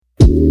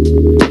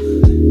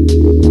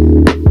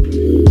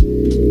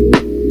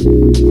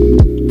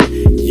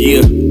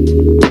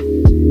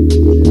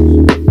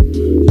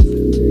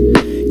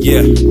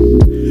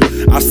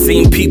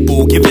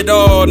able, give it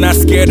all, not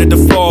scared of the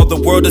fall. The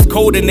world is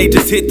cold and they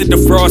just hit the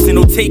defrost. Ain't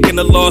no taking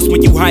a loss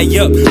when you high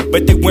up,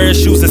 but they wearing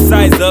shoes a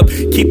size up,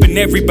 keeping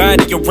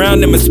everybody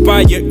around them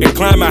inspired and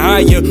climbing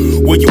higher.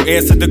 Will you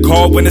answer the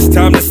call when it's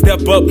time to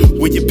step up?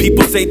 Will your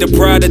people say the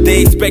pride that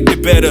they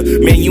expected better?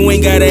 Man, you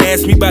ain't gotta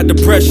ask me about the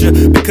pressure,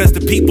 because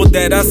the people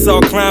that I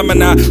saw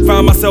climbing, I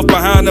find myself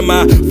behind them.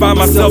 I find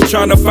myself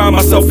trying to find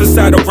myself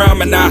inside a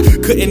rhyme, and I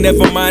couldn't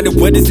ever mind it.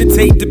 What does it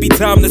take to be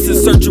timeless in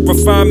search of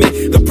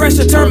refinement? The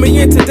pressure turned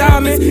me into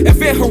diamonds,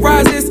 event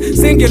horizons,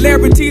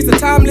 singularities are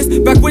timeless.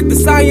 Back with the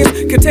science,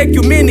 can take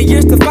you many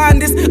years to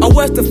find this. I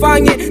was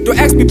defiant, don't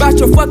ask me about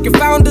your fucking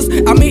founders.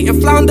 I'm eating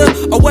flounder,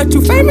 or what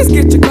you famous,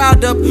 get your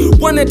cloud up.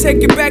 Wanna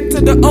take it back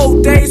to the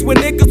old days when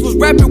niggas was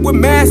rapping with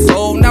mad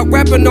soul. Now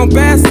rapping on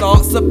bath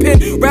salts, a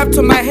pen wrapped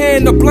to my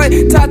hand, a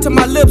blunt tied to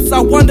my lips. I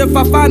wonder if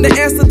I find the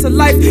answer to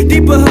life.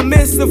 Deeper her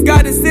missive,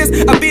 God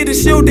exists. I be the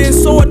shield and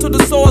sword to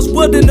the source.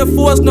 Wood in the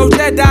force, no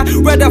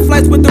Jedi. Red eye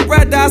flights with the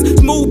red eyes.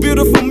 Smooth,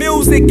 beautiful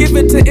music, give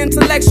it to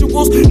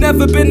intellectuals.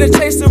 Never been a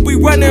chaser, we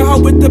running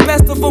hard with the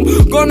best of them.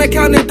 Gonna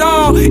count it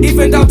all,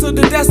 even down to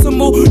the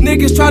decimal.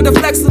 Niggas try to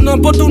flex on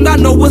them, but do not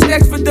know what's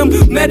next for them.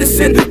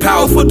 Medicine,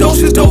 powerful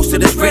doses, dose to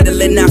this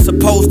Ritalin. I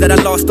suppose that I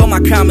lost all my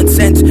common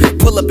sense.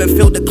 Pull up and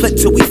fill the clip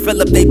till we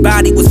fill up they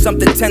body with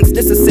something tense.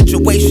 This is a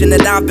situation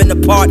that I've been a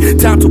part.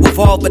 Time to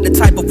evolve, but the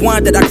type of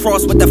wine that I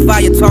cross with the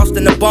fire tossed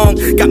in the bone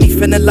got me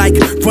feeling like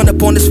run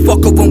up on this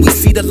fucker when we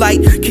see the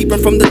light. Keep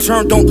him from the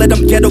turn, don't let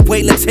him get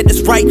away. Let's hit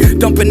this right.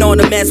 Dumping on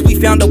him as we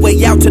found a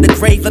way out to the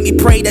grave. Let me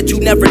pray that you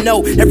never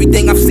know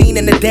everything I've seen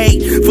in the day.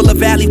 Full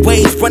of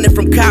alleyways, running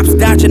from cops,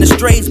 dodging the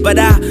strays. But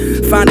I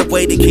find a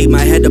way to keep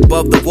my head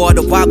above the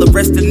water while the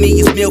rest of me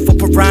is meal for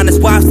piranhas.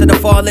 Wives that are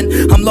falling,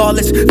 I'm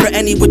lawless for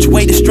any which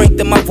way to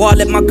strengthen my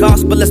wallet. My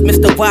gospel is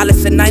Mr.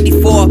 Wallace in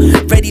 94,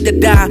 ready to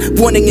die.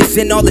 Warning is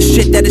in all the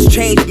shit that has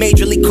changed,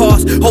 majorly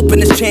cost. Hoping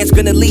this chance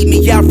gonna lead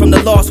me out from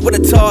the loss with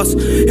a toss.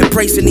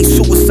 Embracing these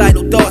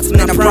suicidal thoughts,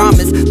 man, I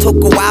promise.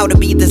 Took a while to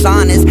be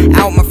dishonest.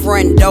 Out my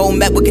friend though,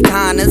 met with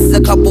katanas.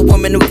 A couple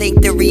women who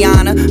think they're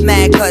Rihanna.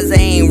 Mad cause they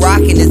ain't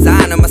rocking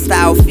designer. My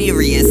style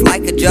furious,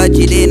 like a judge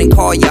you didn't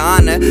call your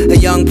honor. A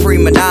young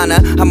prima donna,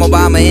 I'm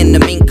Obama in the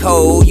mink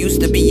coat.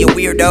 Used to be a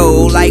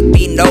weirdo, like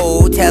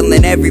Bino.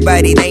 Telling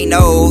everybody they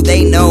know.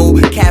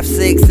 Cap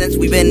 6 since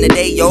we been the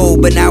day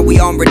old, but now we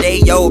on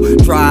Rodeo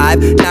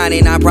Drive.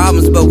 99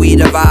 problems, but we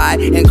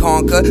divide and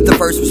conquer. The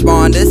first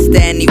responders,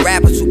 standing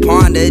rappers who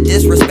ponder,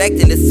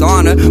 disrespecting this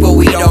honor, but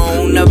we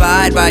don't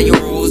abide by your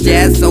rules.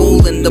 Jazz,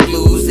 soul, and the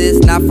blues is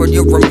not for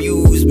your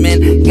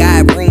amusement.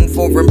 Got room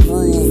for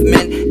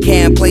improvement.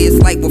 Can't play us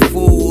like we're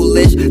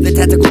foolish. The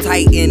tactical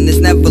titan is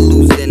never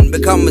losing.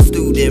 Become a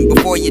student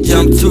before you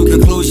jump to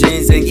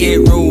conclusions and get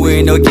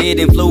ruined or get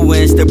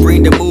influenced to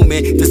bring the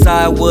movement.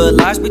 Decide what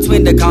lies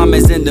between the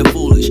comments and the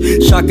foolish.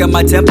 Shock at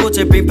my temple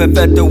to bring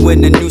perfecto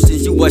when the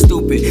nuisance. You are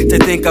stupid to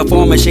think I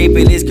form a shape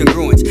and its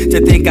congruence.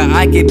 To think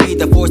I can be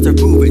the force to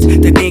prove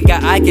it. To think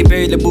I can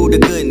bear the mood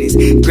of goodness.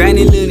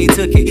 Granny Looney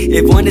took it.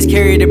 If one is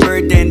carried a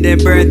burden,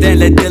 then burn, then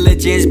let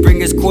diligence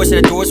bring its course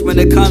at doors when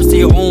it comes to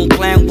your own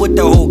plan with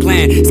the whole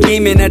clan.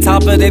 Scheming at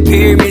top of the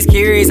pyramids,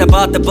 curious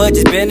about the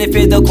budget's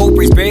benefit. The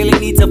culprits barely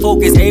need to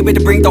focus, able to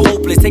bring the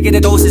hopeless. Taking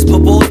the doses,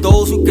 propose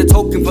those who can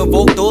token,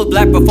 provoke those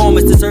black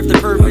performers to serve the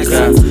purpose.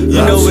 I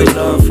got lots of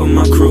love for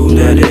my crew,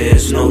 that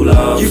is no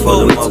love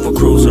for them other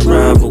crews and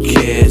rival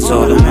kids.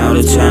 All them out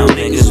of town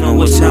niggas know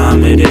what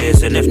time it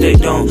is, and if they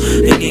don't,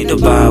 they need to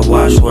buy a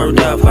watch. Word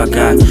up, I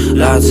got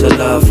lots of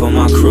love for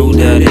my crew,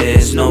 that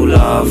is no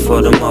love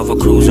for them other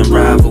crews and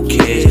rival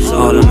kids.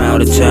 All them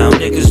out of town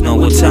niggas know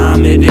what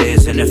time it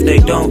is, and if they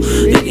don't,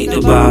 they need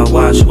to buy a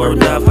watch.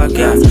 Word up, I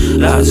got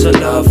lots of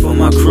love for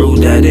my crew,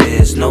 that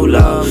is no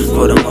love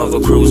for them other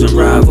crews and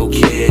rival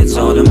kids.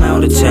 All them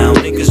out of town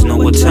niggas know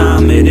what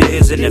time it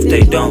is, and if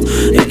they don't,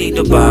 they need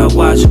to buy a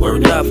watch.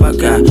 Word up, I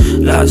got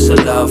lots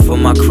of love for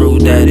my crew,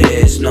 that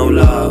is no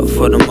love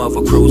for them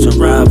other crews and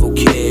rival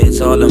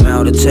kids. All them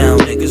out of town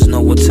niggas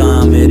know what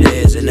time it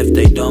is, and if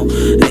they don't,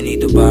 they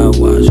need to buy a